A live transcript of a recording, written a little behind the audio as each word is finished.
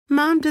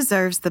Mom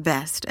deserves the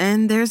best,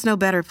 and there's no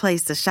better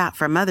place to shop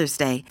for Mother's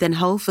Day than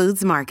Whole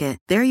Foods Market.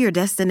 They're your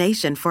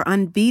destination for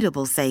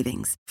unbeatable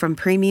savings, from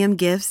premium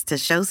gifts to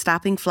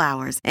show-stopping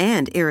flowers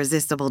and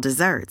irresistible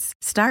desserts.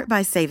 Start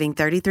by saving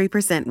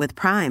 33% with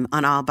Prime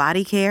on all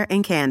body care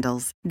and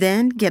candles.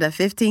 Then get a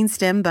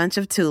 15-stem bunch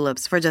of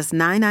tulips for just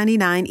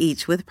 $9.99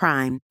 each with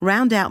Prime.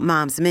 Round out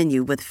Mom's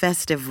menu with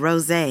festive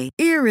rosé,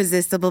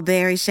 irresistible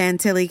berry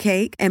chantilly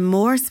cake, and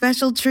more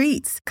special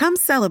treats. Come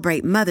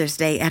celebrate Mother's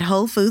Day at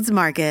Whole Foods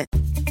Market.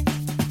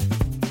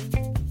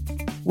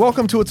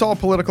 Welcome to It's All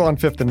Political on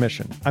Fifth and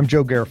Mission. I'm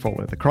Joe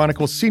Garofoli, the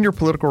Chronicle's senior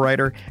political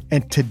writer,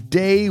 and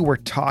today we're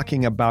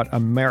talking about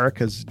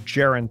America's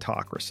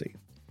gerontocracy.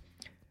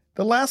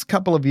 The last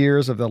couple of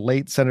years of the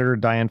late Senator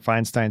Dianne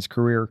Feinstein's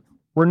career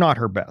were not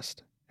her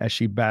best, as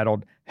she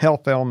battled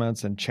health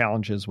ailments and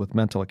challenges with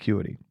mental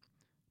acuity.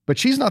 But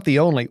she's not the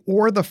only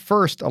or the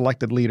first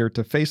elected leader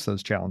to face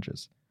those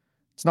challenges.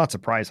 It's not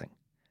surprising.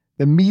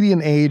 The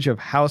median age of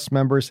House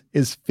members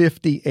is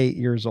 58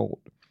 years old.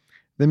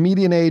 The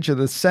median age of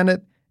the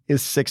Senate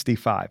is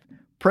 65.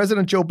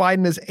 President Joe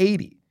Biden is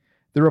 80.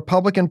 The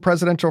Republican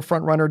presidential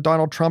frontrunner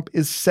Donald Trump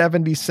is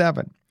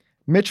 77.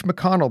 Mitch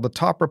McConnell, the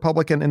top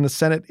Republican in the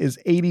Senate, is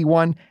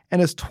 81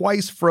 and has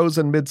twice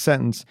frozen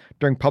mid-sentence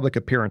during public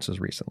appearances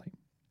recently.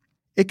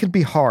 It can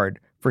be hard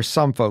for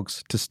some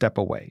folks to step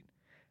away.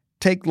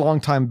 Take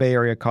longtime Bay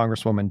Area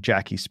Congresswoman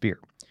Jackie Speier.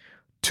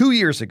 2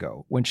 years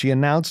ago, when she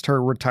announced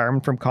her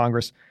retirement from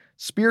Congress,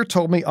 Speier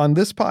told me on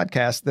this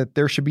podcast that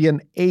there should be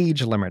an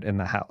age limit in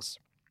the House.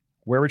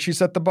 Where would she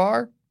set the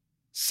bar?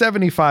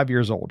 75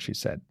 years old, she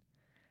said.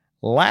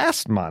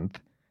 Last month,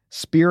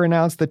 Speier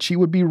announced that she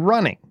would be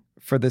running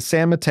for the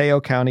San Mateo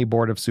County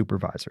Board of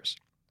Supervisors.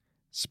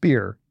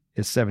 Speier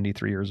is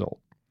 73 years old.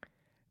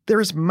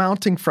 There is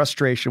mounting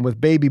frustration with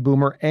baby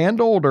boomer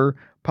and older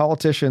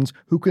politicians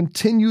who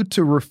continue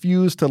to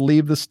refuse to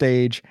leave the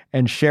stage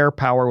and share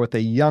power with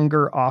a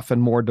younger, often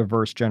more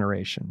diverse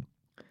generation.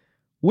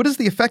 What is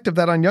the effect of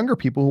that on younger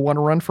people who want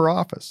to run for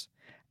office?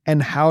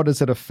 And how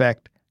does it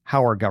affect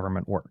how our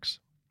government works?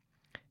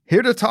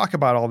 Here to talk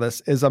about all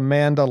this is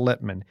Amanda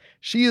Litman.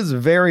 She is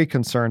very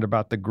concerned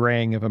about the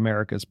graying of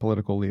America's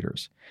political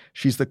leaders.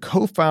 She's the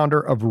co-founder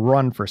of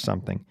Run for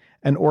Something,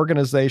 an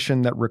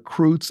organization that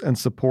recruits and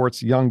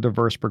supports young,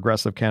 diverse,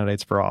 progressive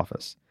candidates for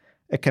office.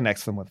 It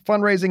connects them with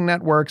fundraising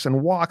networks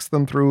and walks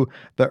them through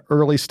the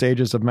early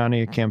stages of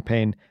mounting a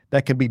campaign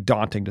that can be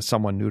daunting to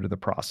someone new to the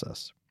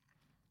process.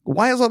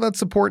 Why is all that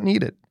support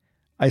needed?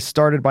 I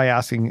started by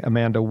asking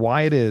Amanda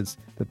why it is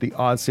that the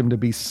odds seem to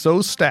be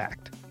so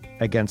stacked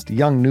against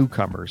young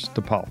newcomers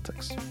to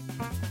politics.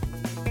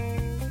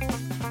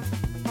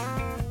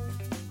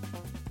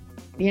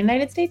 The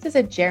United States is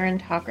a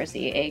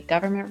gerontocracy, a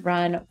government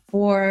run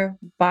for,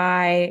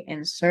 by,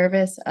 in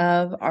service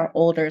of our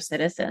older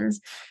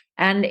citizens.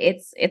 And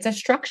it's a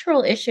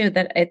structural issue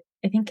that I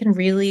think can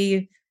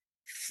really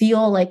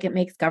feel like it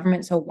makes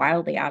government so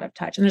wildly out of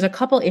touch. And there's a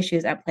couple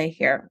issues at play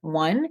here.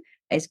 One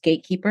is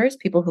gatekeepers,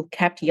 people who've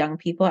kept young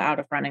people out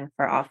of running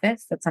for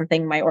office. That's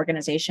something my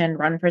organization,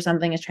 Run for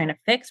Something, is trying to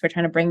fix. We're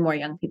trying to bring more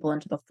young people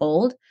into the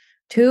fold.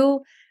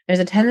 Two, there's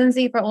a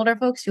tendency for older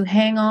folks to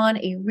hang on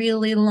a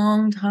really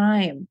long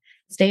time,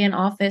 stay in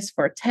office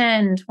for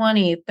 10,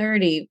 20,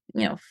 30,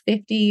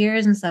 50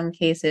 years in some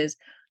cases,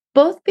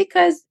 both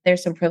because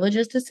there's some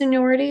privileges to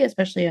seniority,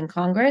 especially in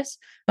Congress,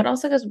 but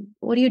also because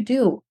what do you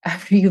do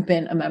after you've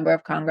been a member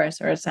of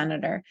Congress or a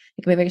senator?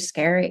 It can be very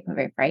scary, it can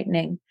be very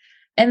frightening.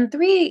 And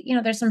three,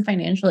 there's some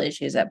financial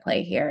issues at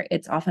play here.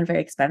 It's often very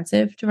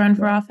expensive to run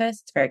for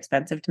office. It's very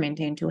expensive to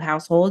maintain two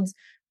households.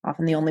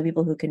 Often the only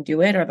people who can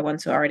do it are the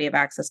ones who already have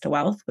access to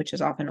wealth, which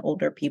is often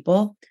older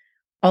people,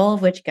 all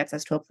of which gets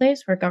us to a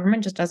place where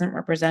government just doesn't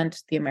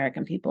represent the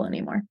American people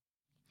anymore.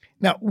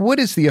 Now, what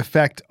is the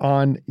effect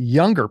on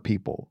younger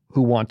people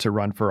who want to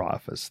run for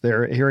office?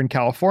 Here in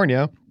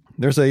California,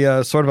 there's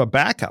a sort of a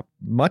backup.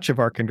 Much of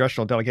our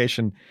congressional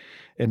delegation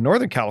in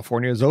Northern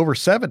California is over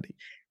 70.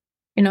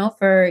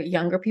 For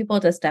younger people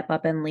to step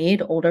up and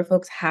lead, older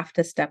folks have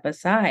to step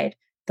aside.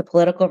 The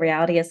political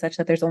reality is such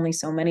that there's only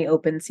so many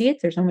open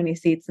seats. There's so many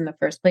seats in the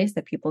first place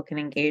that people can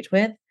engage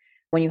with.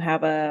 When you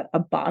have a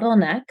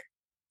bottleneck,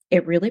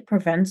 it really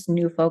prevents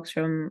new folks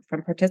from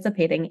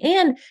participating,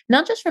 and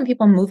not just from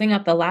people moving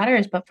up the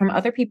ladders, but from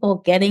other people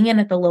getting in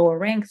at the lower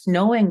ranks,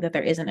 knowing that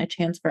there isn't a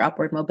chance for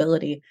upward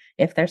mobility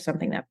if there's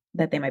something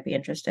that they might be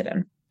interested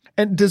in.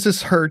 And does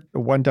this hurt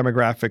one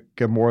demographic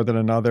more than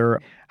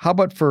another? How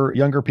about for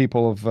younger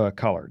people of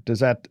color?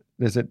 Does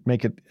it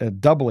make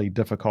it doubly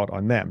difficult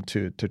on them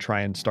to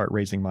try and start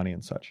raising money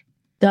and such?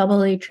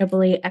 Doubly,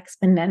 triply,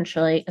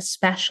 exponentially,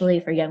 especially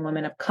for young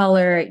women of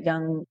color,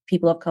 young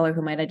people of color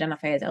who might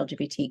identify as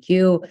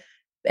LGBTQ,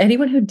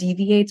 anyone who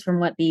deviates from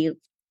what the,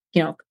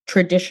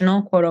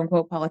 traditional quote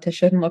unquote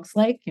politician looks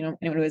like, anyone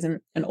who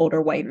isn't an older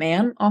white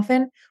man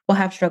often will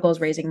have struggles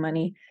raising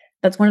money.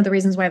 That's one of the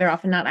reasons why they're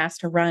often not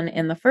asked to run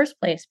in the first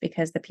place,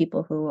 because the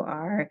people who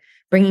are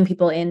bringing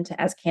people in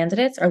as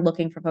candidates are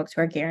looking for folks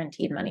who are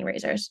guaranteed money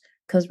raisers,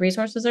 because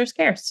resources are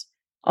scarce.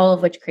 all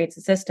of which creates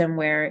a system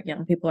where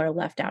young people are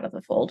left out of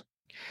the fold.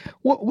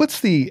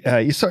 What's the,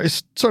 you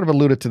sort of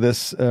alluded to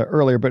this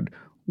earlier, but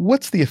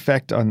what's the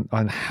effect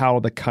on how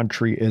the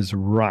country is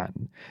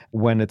run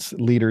when its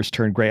leaders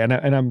turn gray? And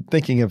I'm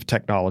thinking of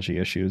technology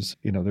issues.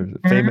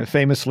 There's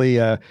famously,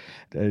 a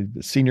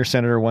senior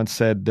senator once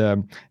said,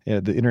 the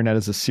internet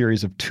is a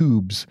series of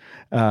tubes.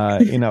 You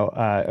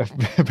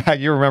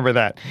remember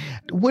that.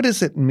 What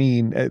does it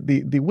mean?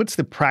 What's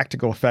the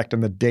practical effect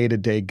on the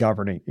day-to-day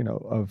governing,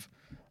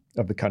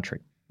 of the country?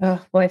 Oh,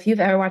 boy, if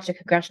you've ever watched a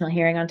congressional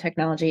hearing on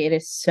technology, it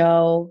is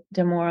so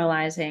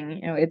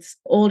demoralizing. It's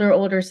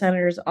older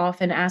senators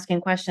often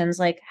asking questions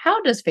like, how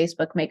does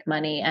Facebook make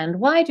money? And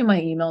why do my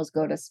emails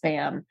go to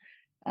spam?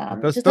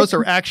 Those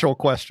are actual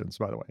questions,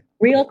 by the way.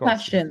 Real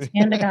questions,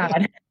 hand to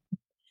God.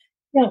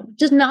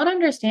 Just not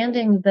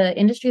understanding the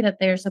industry that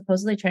they're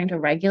supposedly trying to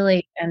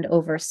regulate and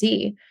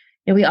oversee.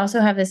 We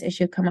also have this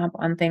issue come up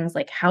on things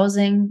like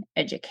housing,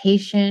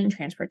 education,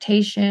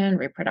 transportation,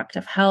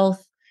 reproductive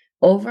health.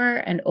 Over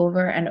and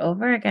over and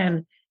over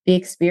again, the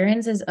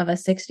experiences of a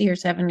 60 or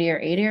 70 or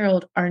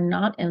 80-year-old are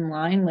not in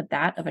line with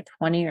that of a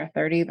 20 or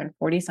 30, even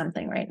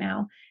 40-something right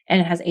now.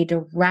 And it has a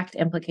direct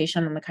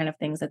implication on the kind of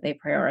things that they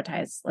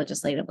prioritize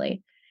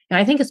legislatively. And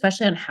I think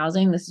especially on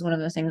housing, this is one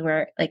of those things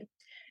where, like,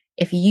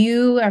 if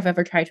you have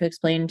ever tried to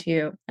explain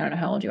to, I don't know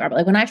how old you are, but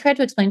like when I tried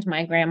to explain to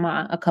my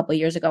grandma a couple of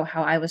years ago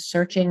how I was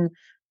searching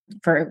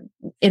for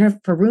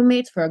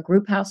roommates for a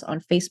group house on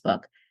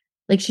Facebook,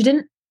 like she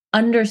didn't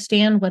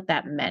understand what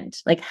that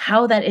meant, like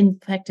how that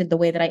infected the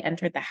way that I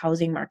entered the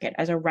housing market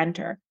as a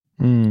renter,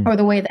 or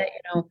the way that,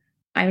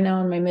 I'm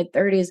now in my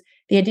mid-30s,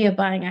 the idea of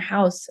buying a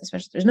house,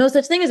 especially there's no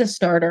such thing as a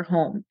starter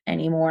home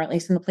anymore, at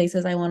least in the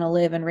places I want to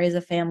live and raise a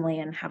family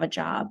and have a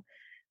job.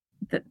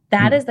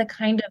 That is the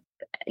kind of,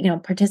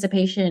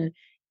 participation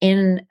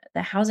in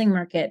the housing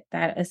market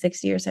that a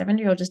 60 or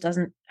 70-year-old just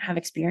doesn't have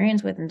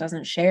experience with and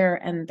doesn't share,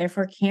 and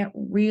therefore can't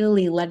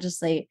really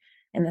legislate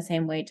in the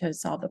same way to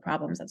solve the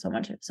problems that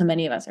so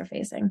many of us are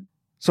facing.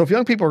 So if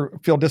young people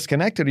feel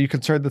disconnected, are you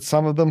concerned that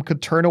some of them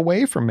could turn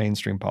away from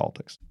mainstream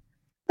politics?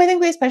 I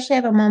think we especially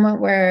have a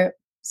moment where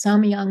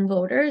some young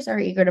voters are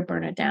eager to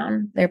burn it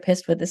down. They're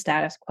pissed with the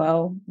status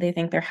quo. They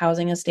think their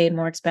housing has stayed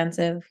more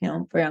expensive.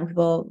 For young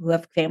people who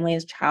have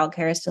families,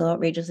 childcare is still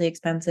outrageously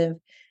expensive.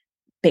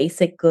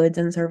 Basic goods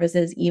and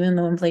services, even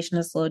though inflation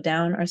has slowed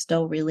down, are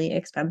still really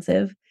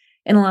expensive.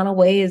 In a lot of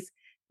ways,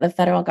 the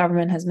federal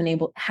government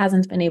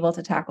hasn't been able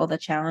to tackle the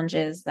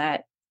challenges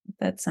that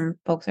some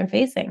folks are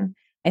facing.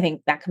 I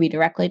think that could be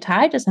directly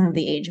tied to some of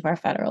the age of our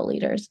federal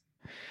leaders.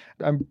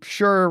 I'm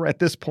sure at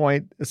this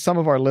point, some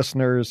of our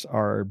listeners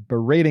are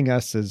berating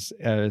us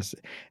as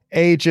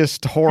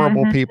ageist,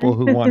 horrible people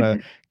who want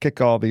to kick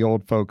all the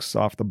old folks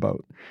off the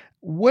boat.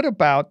 What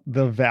about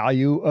the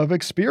value of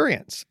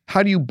experience?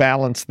 How do you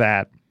balance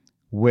that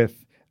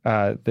with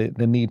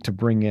the need to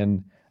bring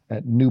in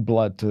new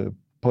blood to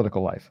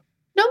political life?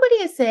 Nobody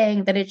is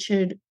saying that it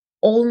should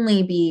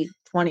only be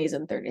 20s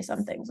and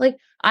 30-somethings. Like,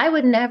 I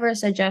would never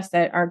suggest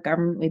that our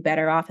government would be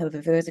better off if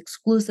it was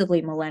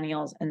exclusively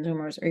millennials and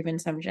Zoomers or even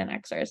some Gen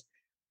Xers.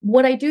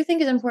 What I do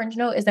think is important to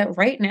know is that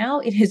right now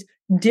it is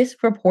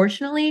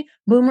disproportionately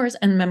boomers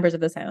and members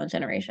of the silent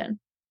generation.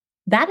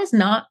 That is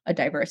not a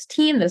diverse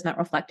team. That is not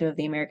reflective of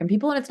the American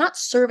people, and it's not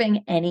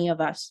serving any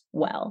of us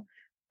well.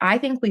 I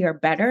think we are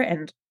better,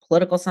 and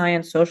political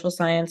science, social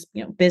science,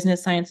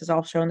 business science has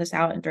all shown this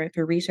out and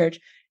through research.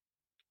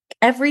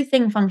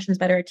 Everything functions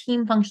better. A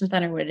team functions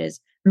better when it is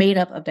made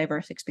up of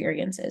diverse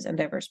experiences and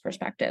diverse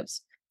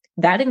perspectives.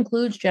 That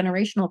includes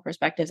generational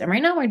perspectives. And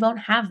right now we don't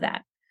have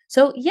that.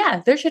 So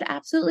yeah, there should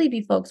absolutely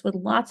be folks with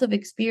lots of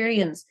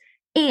experience,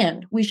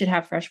 and we should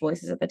have fresh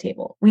voices at the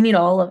table. We need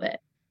all of it.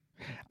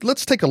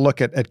 Let's take a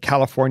look at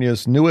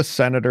California's newest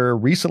senator,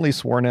 recently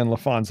sworn in,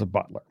 LaFonza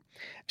Butler.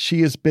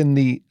 She has been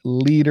the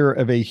leader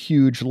of a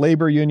huge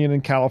labor union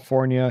in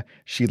California.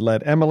 She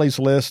led Emily's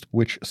List,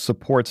 which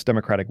supports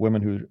Democratic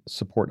women who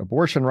support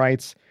abortion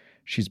rights.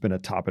 She's been a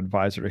top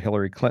advisor to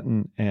Hillary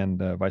Clinton and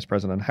Vice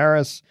President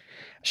Harris.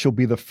 She'll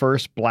be the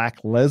first Black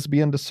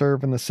lesbian to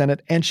serve in the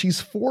Senate, and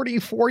she's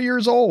 44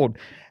 years old.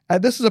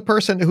 This is a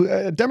person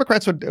who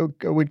Democrats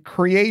would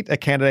create a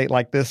candidate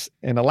like this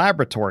in a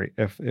laboratory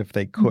if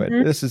they could.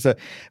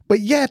 But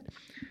yet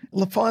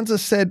LaFonza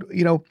said,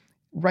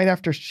 right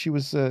after she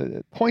was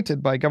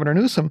appointed by Governor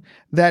Newsom,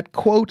 that,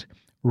 quote,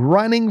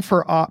 running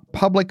for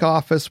public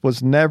office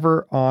was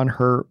never on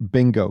her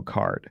bingo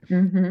card.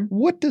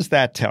 What does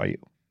that tell you?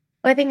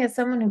 Well, I think as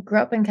someone who grew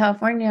up in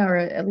California, or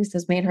at least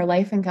has made her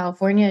life in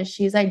California,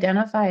 she's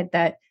identified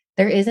that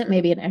there isn't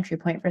maybe an entry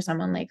point for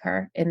someone like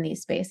her in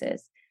these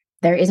spaces.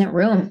 There isn't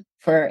room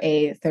for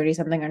a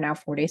 30-something or now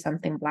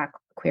 40-something Black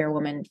queer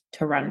woman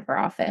to run for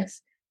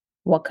office.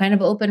 What kind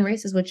of open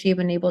races would she have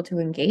been able to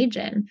engage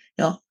in?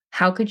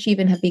 How could she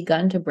even have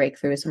begun to break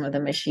through some of the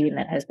machine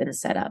that has been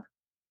set up?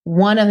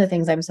 One of the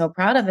things I'm so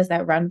proud of is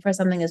that Run for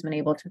Something has been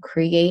able to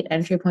create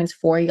entry points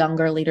for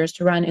younger leaders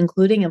to run,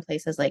 including in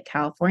places like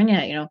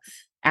California.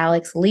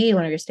 Alex Lee,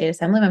 one of your state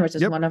assembly members,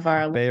 is one of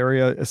our Bay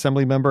Area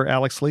Assembly member,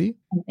 Alex Lee.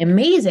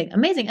 Amazing.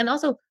 And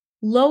also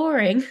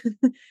lowering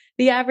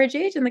the average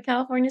age in the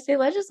California state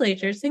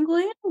legislature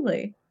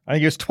single-handedly. I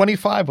think he was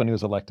 25 when he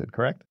was elected,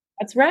 correct?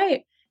 That's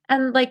right.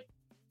 And like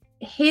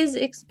his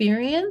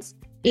experience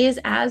is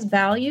as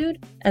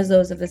valued as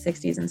those of the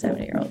 60s and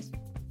 70-year-olds.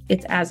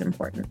 It's as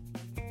important.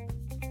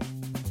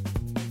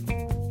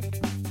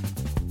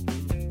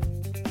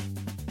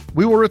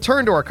 We will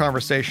return to our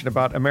conversation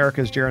about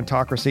America's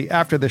gerontocracy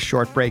after this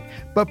short break.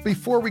 But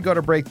before we go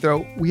to break,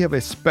 though, we have a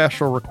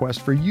special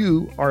request for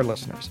you, our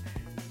listeners.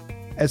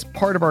 As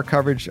part of our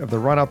coverage of the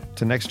run-up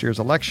to next year's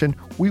election,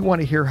 we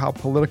want to hear how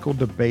political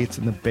debates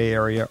in the Bay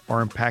Area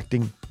are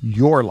impacting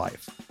your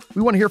life.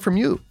 We want to hear from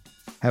you.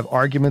 Have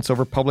arguments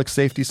over public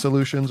safety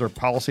solutions or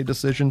policy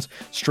decisions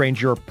strained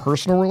your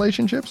personal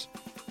relationships?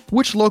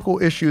 Which local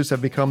issues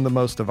have become the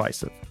most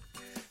divisive?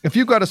 If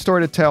you've got a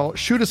story to tell,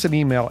 shoot us an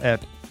email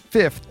at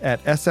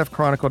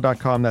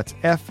fift@sfchronicle.com. That's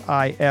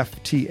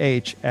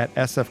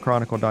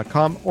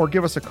FIFTH@sfchronicle.com, or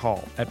give us a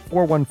call at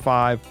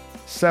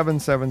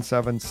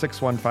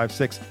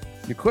 415-777-6156.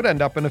 You could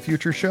end up in a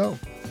future show.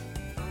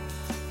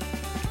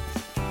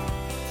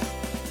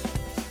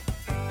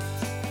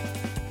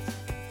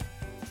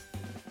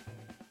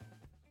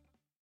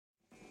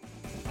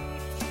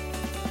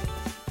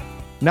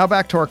 Now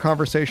back to our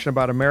conversation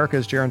about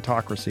America's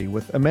gerontocracy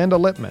with Amanda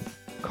Litman,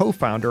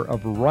 co-founder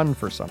of Run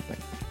for Something.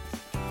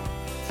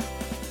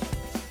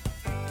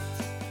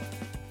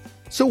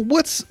 So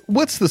what's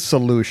the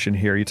solution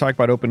here? You talk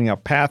about opening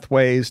up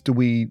pathways. Do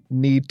we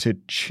need to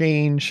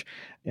change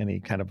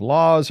any kind of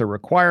laws or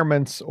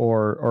requirements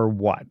or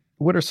what?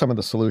 What are some of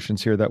the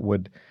solutions here that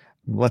would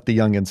let the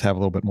youngins have a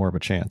little bit more of a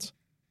chance?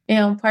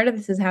 Part of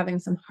this is having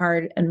some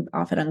hard and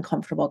often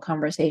uncomfortable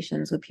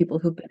conversations with people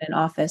who've been in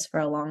office for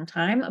a long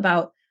time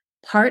about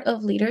part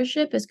of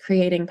leadership is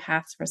creating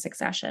paths for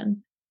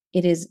succession.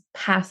 It is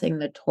passing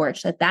the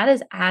torch. That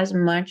is as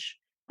much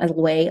a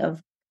way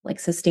of like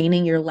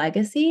sustaining your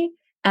legacy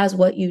as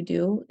what you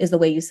do is the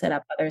way you set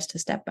up others to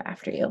step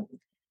after you.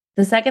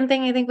 The second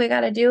thing I think we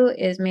got to do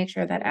is make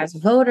sure that as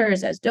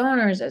voters, as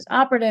donors, as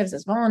operatives,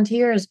 as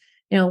volunteers,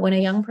 when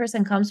a young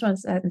person comes to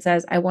us and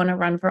says, I want to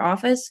run for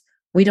office,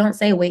 we don't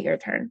say, wait your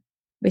turn.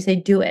 We say,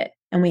 do it.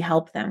 And we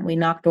help them. We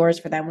knock doors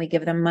for them. We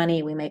give them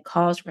money. We make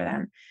calls for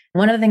them.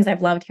 One of the things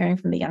I've loved hearing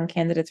from the young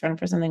candidates Run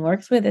for Something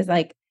works with is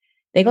like,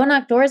 they go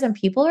knock doors and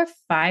people are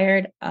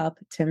fired up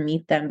to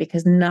meet them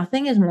because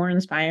nothing is more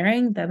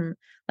inspiring than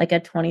like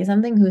a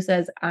 20-something who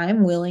says,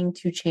 I'm willing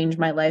to change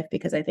my life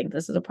because I think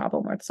this is a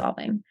problem worth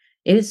solving.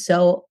 It is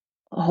so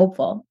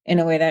hopeful in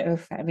a way that,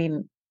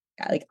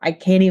 I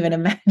can't even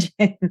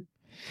imagine.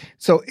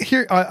 So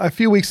here, a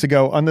few weeks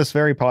ago on this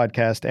very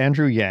podcast,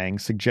 Andrew Yang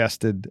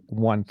suggested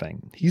one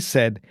thing. He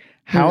said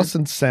House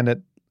and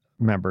Senate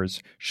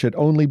members should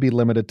only be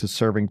limited to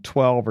serving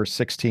 12 or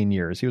 16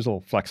 years. He was a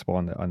little flexible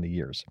on the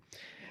years.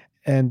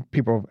 And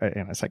people,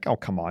 and it's like, oh,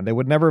 come on. They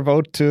would never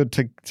vote to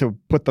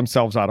put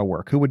themselves out of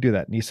work. Who would do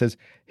that? And he says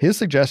his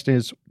suggestion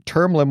is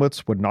term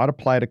limits would not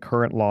apply to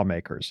current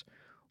lawmakers.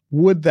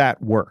 Would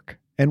that work?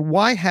 And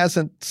why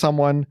hasn't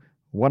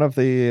one of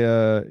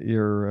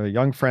your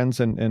young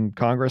friends in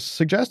Congress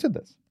suggested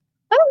this?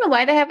 I don't know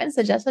why they haven't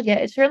suggested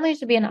yet. It certainly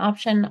should be an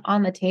option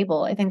on the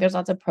table. I think there's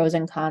lots of pros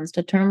and cons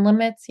to term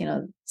limits.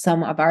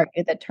 Some have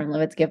argued that term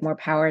limits give more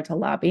power to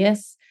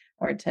lobbyists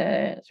or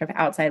to sort of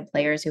outside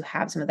players who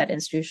have some of that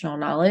institutional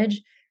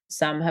knowledge.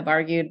 Some have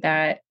argued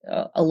that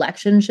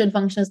elections should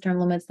function as term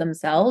limits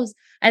themselves.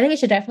 I think it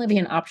should definitely be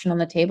an option on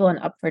the table and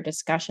up for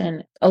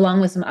discussion, along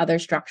with some other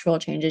structural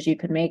changes you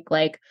could make,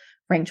 like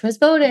ranked choice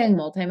voting,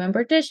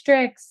 multi-member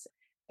districts,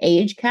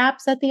 age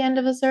caps at the end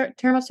of a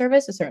term of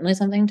service is certainly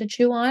something to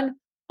chew on.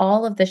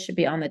 All of this should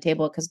be on the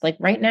table because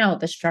right now,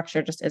 the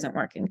structure just isn't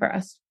working for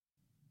us.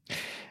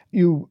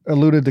 You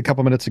alluded a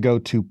couple minutes ago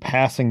to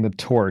passing the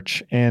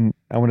torch, and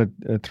I want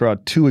to throw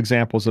out two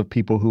examples of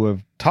people who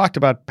have talked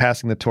about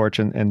passing the torch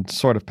and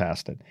sort of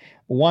passed it.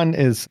 One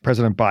is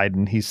President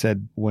Biden. He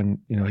said when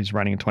he's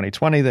running in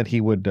 2020 that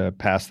he would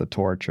pass the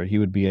torch, or he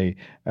would be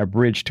a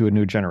bridge to a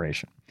new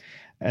generation.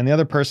 And the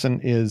other person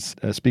is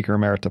Speaker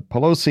Emerita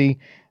Pelosi,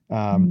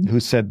 who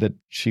said that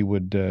she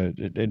would,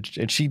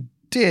 and she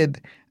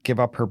did give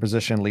up her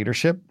position in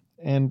leadership,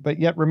 but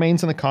yet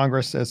remains in the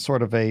Congress as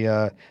sort of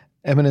a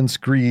eminence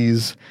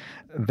grise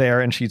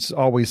there, and she's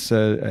always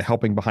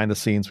helping behind the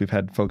scenes. We've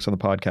had folks on the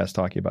podcast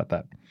talking about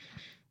that.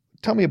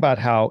 Tell me about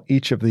how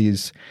each of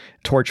these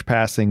torch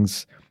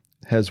passings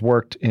has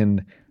worked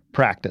in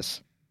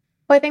practice.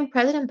 Well, I think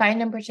President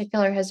Biden in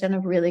particular has done a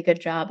really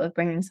good job of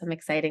bringing some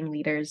exciting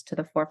leaders to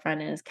the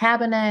forefront in his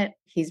cabinet.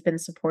 He's been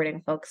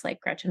supporting folks like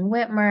Gretchen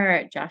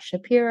Whitmer, Josh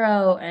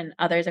Shapiro, and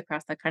others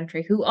across the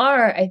country who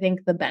are, I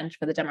think, the bench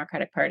for the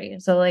Democratic Party.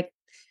 So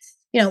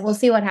we'll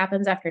see what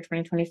happens after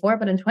 2024,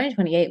 but in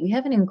 2028, we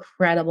have an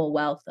incredible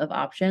wealth of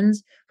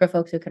options for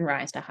folks who can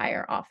rise to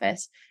higher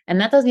office.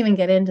 And that doesn't even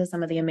get into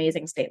some of the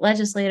amazing state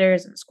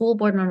legislators and school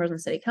board members and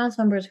city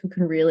council members who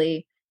can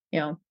really,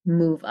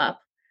 move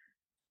up.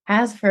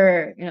 As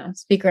for,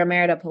 Speaker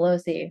Emerita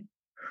Pelosi,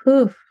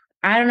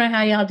 I don't know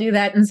how y'all do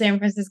that in San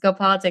Francisco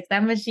politics.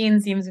 That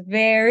machine seems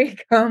very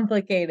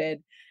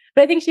complicated.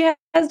 But I think she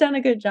has done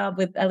a good job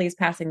with at least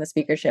passing the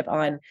speakership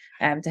on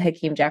to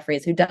Hakeem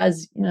Jeffries, who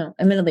does,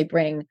 admittedly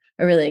bring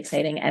a really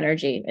exciting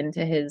energy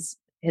into his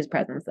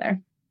presence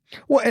there.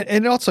 Well,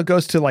 and it also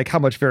goes to like how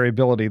much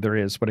variability there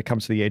is when it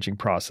comes to the aging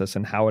process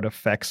and how it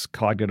affects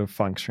cognitive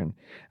function.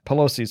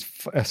 Pelosi's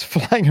is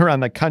flying around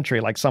the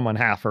country like someone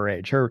half her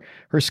age. Her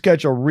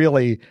schedule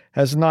really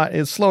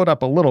is slowed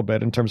up a little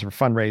bit in terms of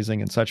her fundraising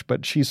and such,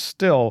 but she's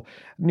still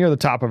near the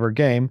top of her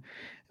game.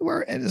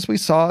 Where, as we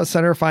saw,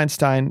 Senator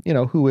Feinstein,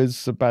 who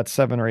is about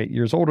 7 or 8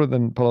 years older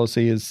than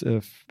Pelosi,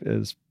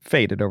 is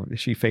faded over.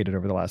 She faded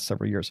over the last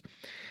several years.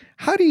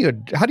 How do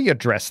you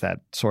address that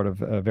sort of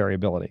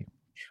variability?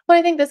 Well,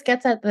 I think this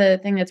gets at the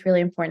thing that's really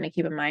important to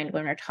keep in mind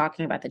when we're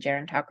talking about the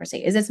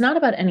gerontocracy is it's not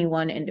about any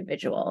one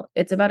individual.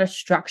 It's about a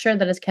structure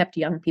that has kept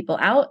young people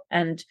out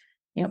and,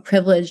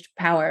 privileged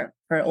power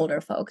for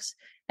older folks.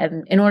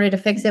 And in order to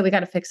fix it, we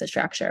got to fix the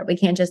structure. We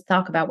can't just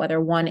talk about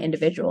whether one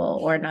individual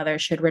or another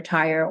should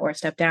retire or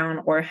step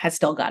down or has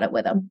still got it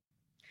with them.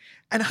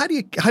 And how do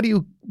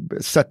you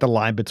set the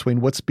line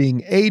between what's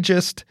being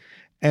ageist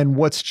and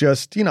what's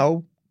just,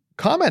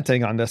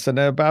 commenting on this and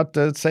about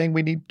saying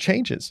we need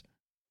changes?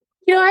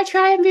 I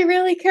try and be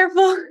really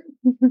careful.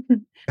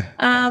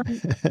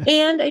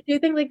 And I do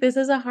think like this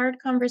is a hard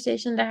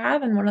conversation to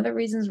have. And one of the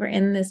reasons we're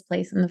in this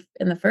place in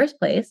the first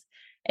place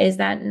is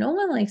that no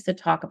one likes to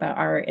talk about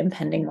our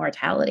impending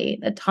mortality.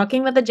 That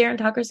talking about the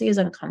gerontocracy is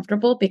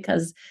uncomfortable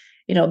because,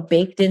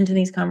 baked into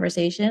these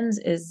conversations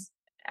is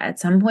at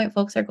some point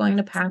folks are going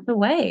to pass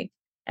away.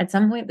 At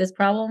some point, this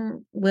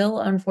problem will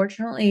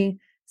unfortunately,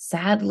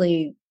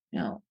 sadly,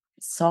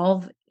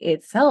 solve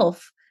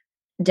itself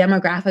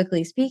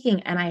demographically speaking.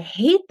 And I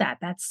hate that.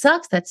 That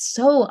sucks. That's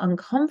so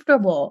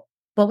uncomfortable,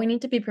 but we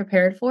need to be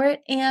prepared for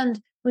it.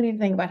 And we need to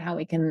think about how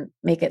we can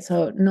make it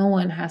so no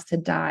one has to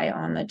die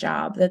on the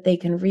job, that they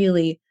can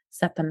really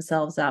set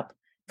themselves up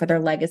for their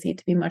legacy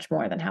to be much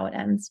more than how it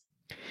ends.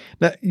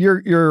 Now,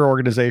 your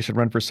organization,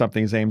 Run for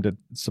Something, is aimed at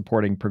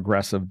supporting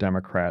progressive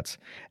Democrats.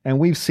 And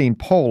we've seen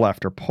poll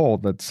after poll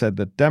that said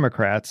that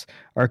Democrats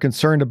are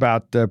concerned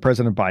about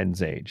President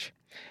Biden's age.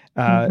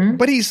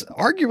 But he's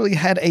arguably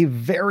had a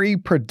very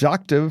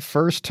productive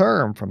first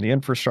term, from the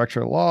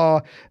infrastructure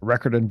law,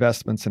 record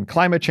investments in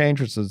climate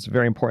change, which is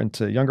very important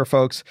to younger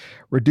folks,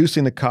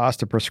 reducing the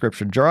cost of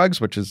prescription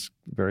drugs, which is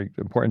very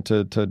important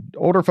to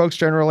older folks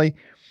generally.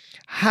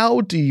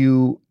 How do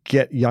you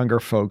get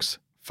younger folks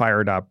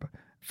fired up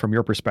from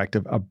your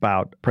perspective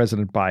about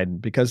President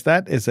Biden? Because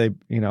that is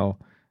you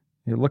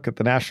look at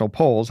the national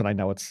polls, and I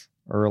know it's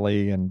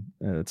early and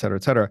et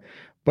cetera,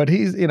 but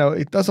he's,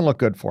 it doesn't look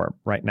good for him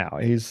right now.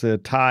 He's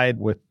tied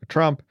with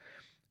Trump.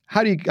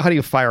 How do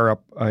you fire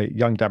up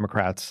young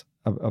Democrats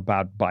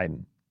about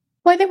Biden?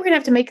 Well, I think we're going to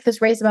have to make this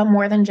race about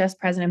more than just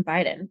President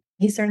Biden.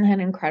 He certainly had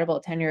an incredible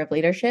tenure of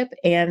leadership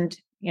and,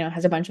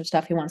 has a bunch of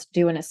stuff he wants to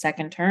do in his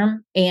second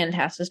term and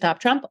has to stop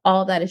Trump.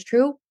 All of that is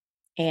true.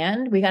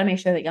 And we got to make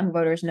sure that young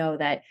voters know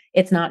that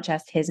it's not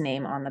just his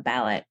name on the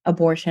ballot.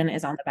 Abortion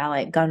is on the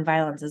ballot. Gun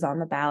violence is on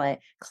the ballot.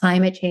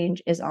 Climate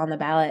change is on the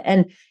ballot.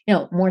 And,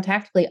 more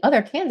tactically,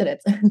 other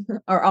candidates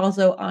are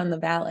also on the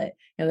ballot.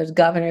 There's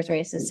governor's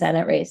races,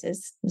 Senate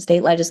races,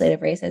 state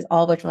legislative races,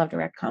 all of which will have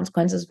direct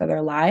consequences for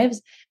their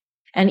lives.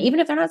 And even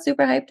if they're not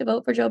super hyped to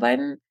vote for Joe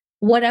Biden,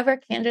 whatever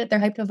candidate they're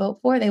hyped to vote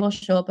for, they will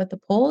show up at the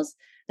polls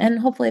and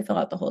hopefully fill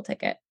out the whole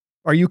ticket.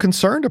 Are you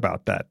concerned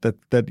about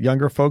that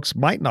younger folks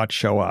might not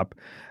show up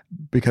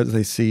because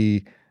they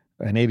see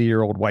an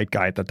 80-year-old white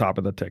guy at the top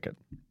of the ticket?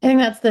 I think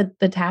that's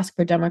the task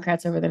for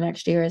Democrats over the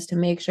next year, is to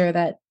make sure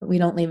that we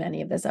don't leave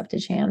any of this up to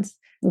chance.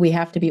 We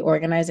have to be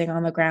organizing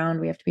on the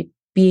ground. We have to be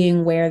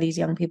being where these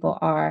young people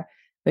are.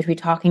 We have to be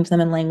talking to them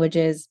in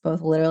languages,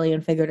 both literally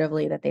and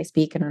figuratively, that they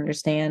speak and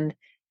understand.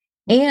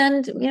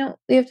 And,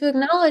 we have to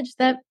acknowledge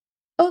that,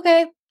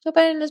 okay, Joe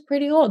Biden is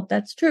pretty old.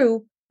 That's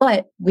true.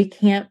 But we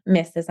can't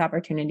miss this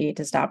opportunity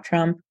to stop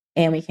Trump,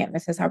 and we can't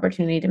miss this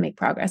opportunity to make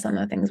progress on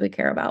the things we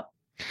care about.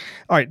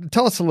 All right.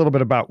 Tell us a little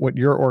bit about what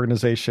your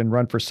organization,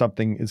 Run for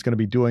Something, is going to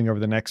be doing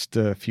over the next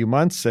few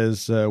months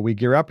as we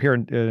gear up here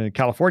in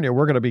California.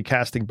 We're going to be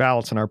casting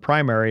ballots in our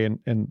primary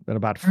in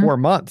about 4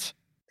 months.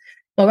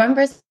 Well, Run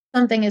for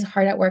Something is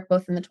hard at work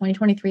both in the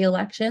 2023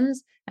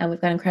 elections, and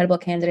we've got incredible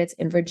candidates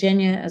in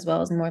Virginia, as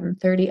well as more than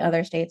 30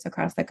 other states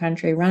across the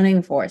country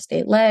running for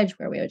state ledge,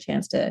 where we have a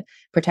chance to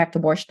protect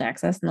abortion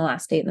access in the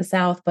last state in the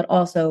South, but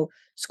also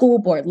school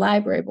board,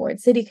 library board,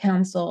 city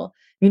council,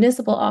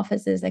 municipal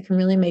offices that can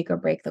really make or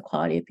break the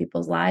quality of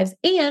people's lives.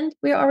 And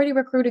we're already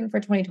recruiting for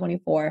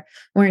 2024.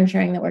 We're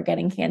ensuring that we're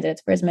getting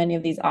candidates for as many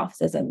of these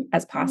offices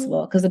as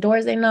possible, because the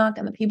doors they knock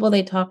and the people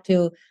they talk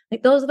to,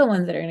 like, those are the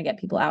ones that are going to get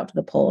people out to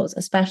the polls,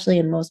 especially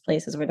in most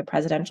places where the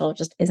presidential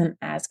just isn't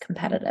as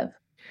competitive.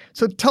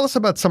 So tell us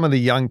about some of the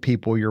young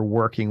people you're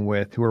working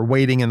with who are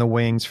waiting in the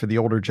wings for the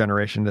older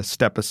generation to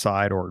step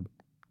aside or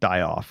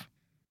die off.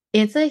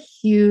 It's a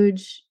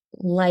huge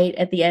light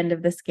at the end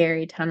of the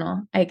scary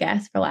tunnel, I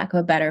guess, for lack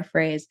of a better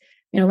phrase.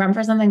 Run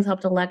for Something's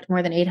helped elect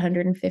more than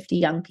 850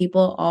 young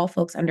people, all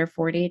folks under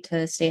 40,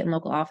 to state and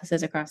local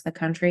offices across the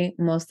country,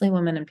 mostly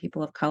women and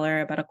people of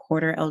color, about a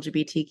quarter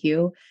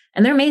LGBTQ,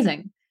 and they're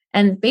amazing.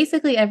 And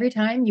basically every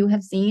time you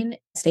have seen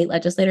a state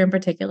legislator in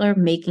particular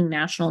making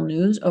national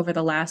news over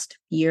the last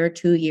year,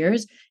 2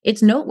 years,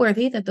 it's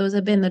noteworthy that those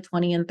have been the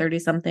 20 and 30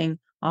 something,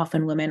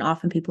 often women,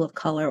 often people of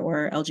color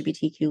or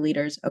LGBTQ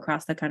leaders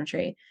across the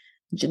country.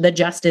 The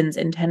Justins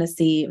in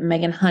Tennessee,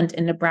 Megan Hunt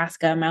in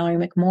Nebraska,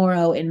 Mallory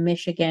McMorrow in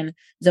Michigan,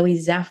 Zoe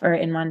Zephyr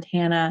in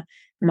Montana,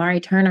 Mari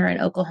Turner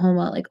in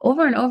Oklahoma, like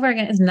over and over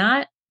again. It's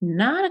not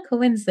a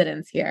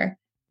coincidence here.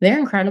 They're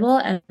incredible.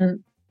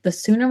 And the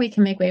sooner we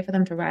can make way for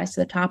them to rise to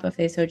the top if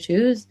they so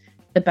choose,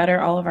 the better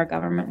all of our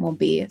government will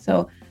be.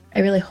 So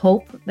I really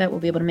hope that we'll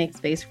be able to make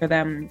space for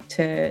them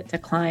to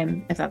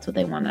climb if that's what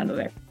they want out of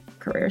their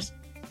careers.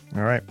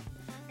 All right.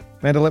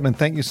 Amanda Litman,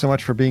 thank you so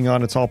much for being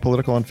on It's All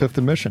Political on Fifth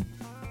and Mission.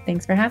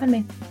 Thanks for having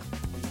me.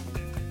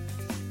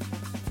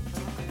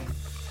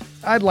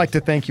 I'd like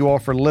to thank you all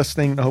for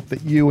listening. I hope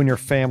that you and your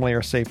family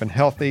are safe and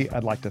healthy.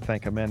 I'd like to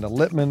thank Amanda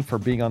Litman for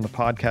being on the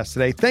podcast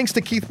today. Thanks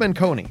to Keith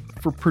Menconi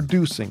for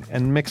producing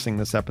and mixing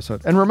this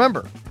episode. And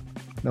remember,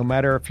 no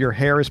matter if your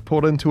hair is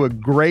pulled into a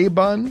gray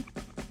bun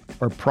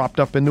or propped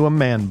up into a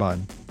man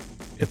bun,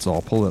 it's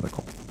all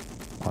political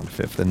on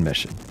Fifth and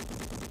Mission.